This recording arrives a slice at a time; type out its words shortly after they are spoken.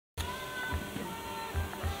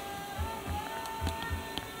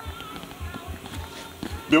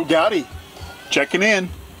Bill Goudy, checking in.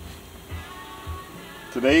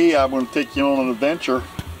 Today I'm going to take you on an adventure.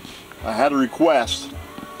 I had a request,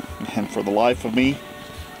 and for the life of me,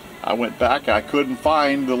 I went back. I couldn't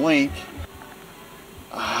find the link.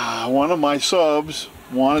 One of my subs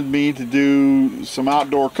wanted me to do some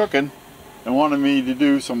outdoor cooking and wanted me to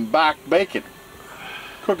do some back bacon.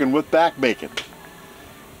 Cooking with back bacon.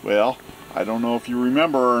 Well, I don't know if you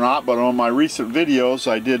remember or not, but on my recent videos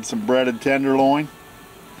I did some breaded tenderloin,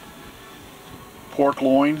 pork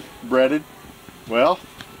loin breaded. Well,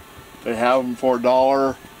 they have them for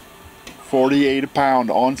 $1.48 a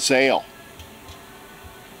pound on sale.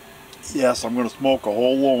 Yes, I'm going to smoke a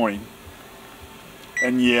whole loin.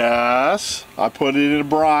 And yes, I put it in a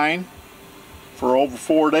brine for over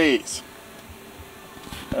 4 days.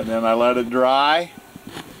 And then I let it dry,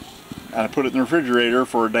 and I put it in the refrigerator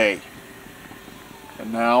for a day.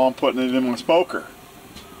 And now I'm putting it in my smoker.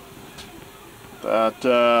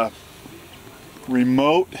 That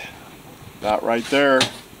remote, that right there,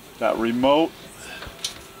 that remote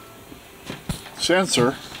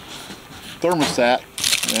sensor, thermostat,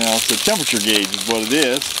 it's a temperature gauge is what it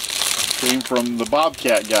is. Came from the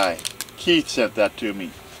Bobcat guy. Keith sent that to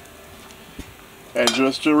me. And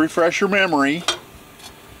just to refresh your memory,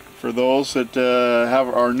 for those that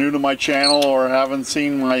are new to my channel or haven't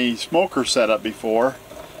seen my smoker setup before,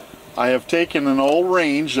 I have taken an old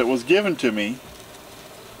range that was given to me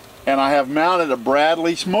and I have mounted a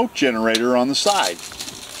Bradley smoke generator on the side.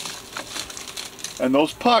 And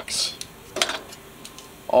those pucks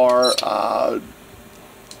are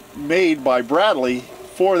made by Bradley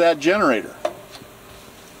for that generator.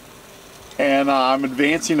 And I'm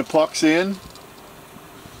advancing the pucks in.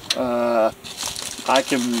 You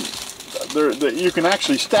can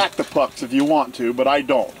actually stack the pucks if you want to, but I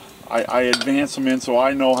don't. I advance them in so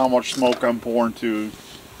I know how much smoke I'm pouring to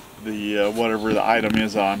the whatever the item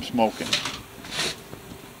is that I'm smoking.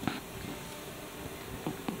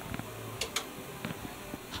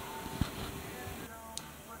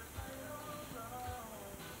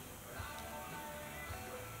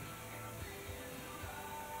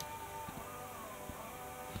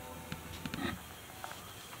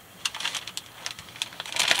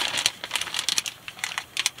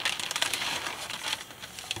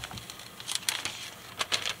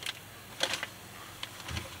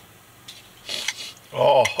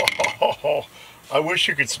 Oh, I wish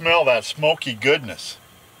you could smell that smoky goodness.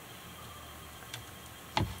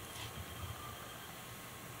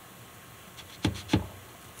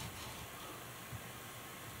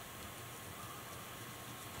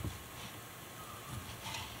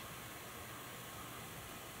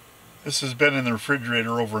 This has been in the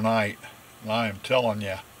refrigerator overnight, and I am telling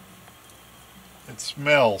you, it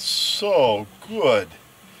smells so good.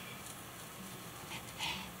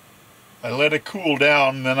 I let it cool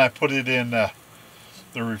down and then I put it in the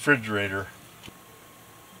refrigerator.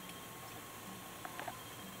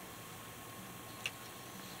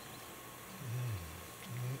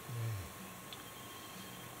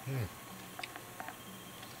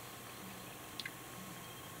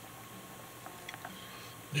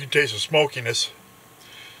 You can taste the smokiness.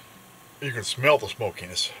 You can smell the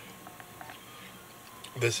smokiness.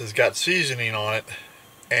 This has got seasoning on it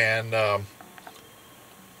and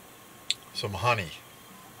some honey.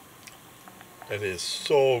 It is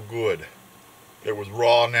so good. It was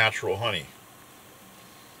raw natural honey.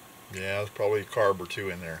 Yeah, there's probably a carb or two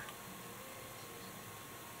in there.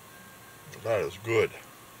 But that is good.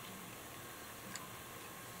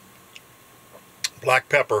 Black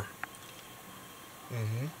pepper.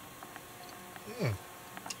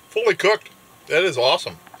 Fully cooked. That is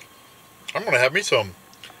awesome. I'm going to have me some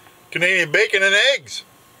Canadian bacon and eggs.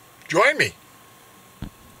 Join me.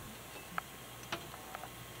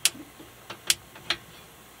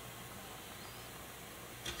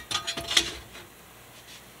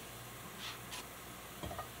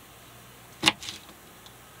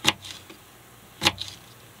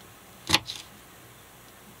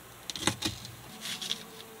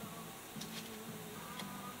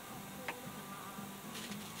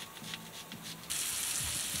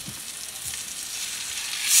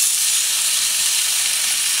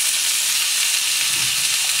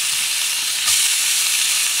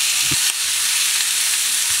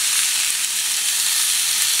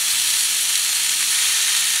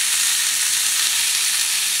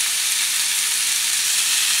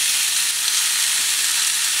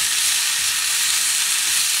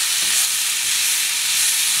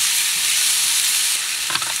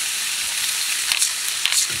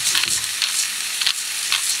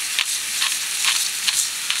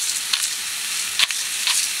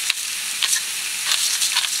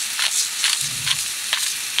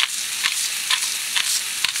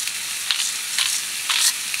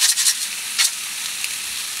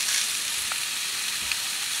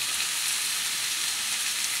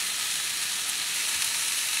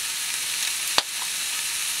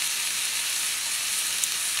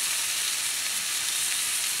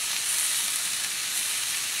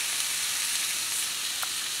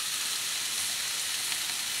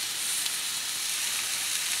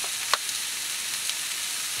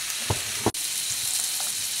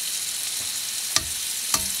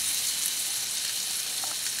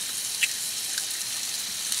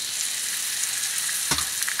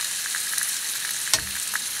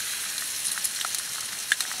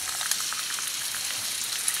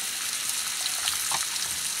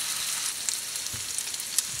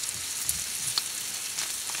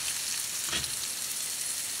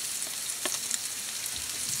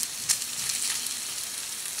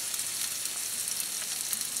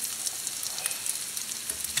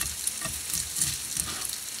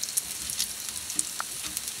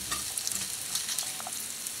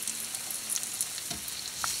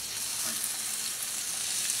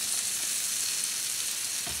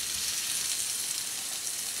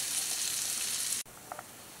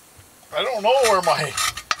 I don't know where my,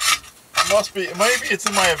 must be, maybe it's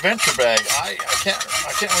in my adventure bag. I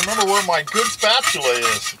can't remember where my good spatula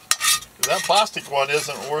is. That plastic one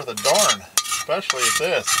isn't worth a darn, especially at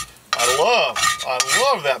this. I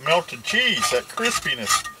love that melted cheese, that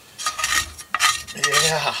crispiness.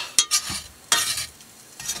 Yeah.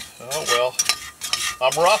 Oh well,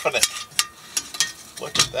 I'm roughing it.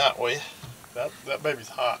 Look at that way. That baby's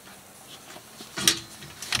hot.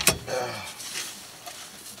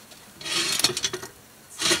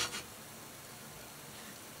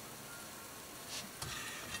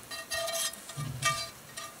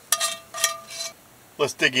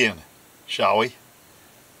 Let's dig in, shall we?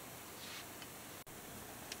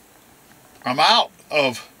 I'm out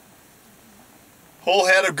of whole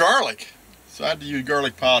head of garlic, so I had to use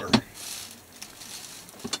garlic powder.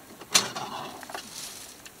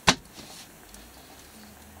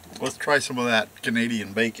 Let's try some of that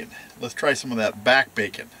Canadian bacon. Let's try some of that back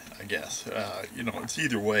bacon, I guess. You know, it's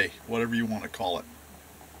either way, whatever you want to call it.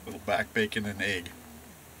 Little back bacon and egg.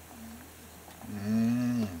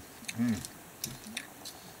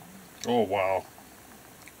 Oh, wow.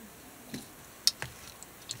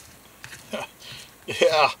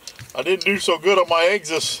 Yeah, I didn't do so good on my eggs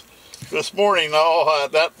this morning. No,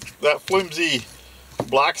 that flimsy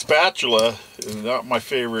black spatula is not my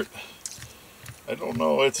favorite. I don't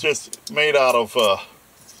know, it's just made out of,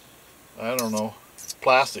 I don't know,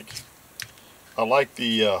 plastic. I like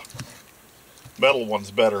the metal ones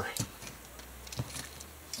better.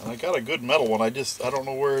 And I got a good metal one, I don't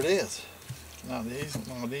know where it is. Not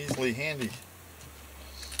easily handy.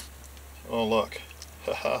 Oh look,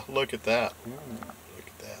 look at that. Ooh, look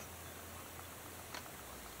at that.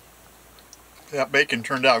 That bacon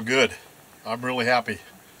turned out good. I'm really happy.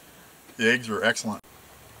 The eggs were excellent.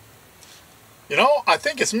 You know, I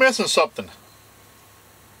think it's missing something.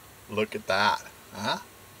 Look at that, huh?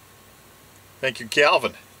 Thank you,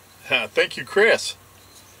 Calvin. Thank you, Chris.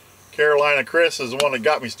 Carolina Chris is the one that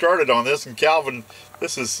got me started on this, and Calvin,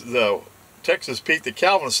 this is the Texas Pete that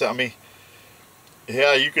Calvin sent me.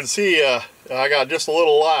 Yeah, you can see I got just a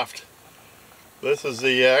little left. This is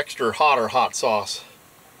the extra hotter hot sauce.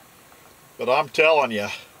 But I'm telling you,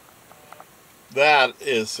 that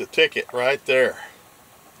is the ticket right there.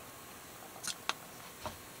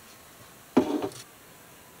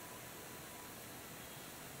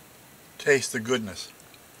 Taste the goodness.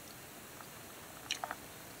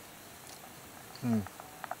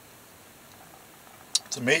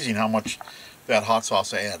 It's amazing how much that hot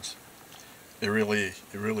sauce adds. It really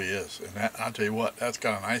is. And that, I'll tell you what, that's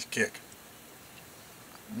got a nice kick.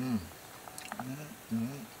 Man,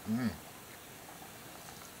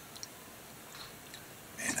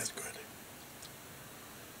 that's good.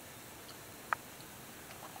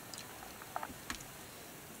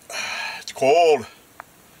 It's cold.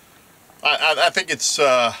 I think it's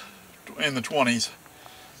in the 20s.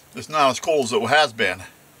 It's not as cold as it has been.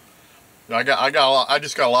 I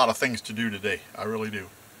just got a lot of things to do today. I really do.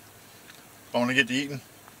 I want to get to eating,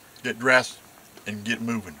 get dressed, and get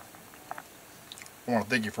moving. I want to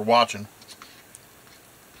thank you for watching.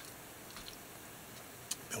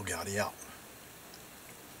 Bill Goudy out.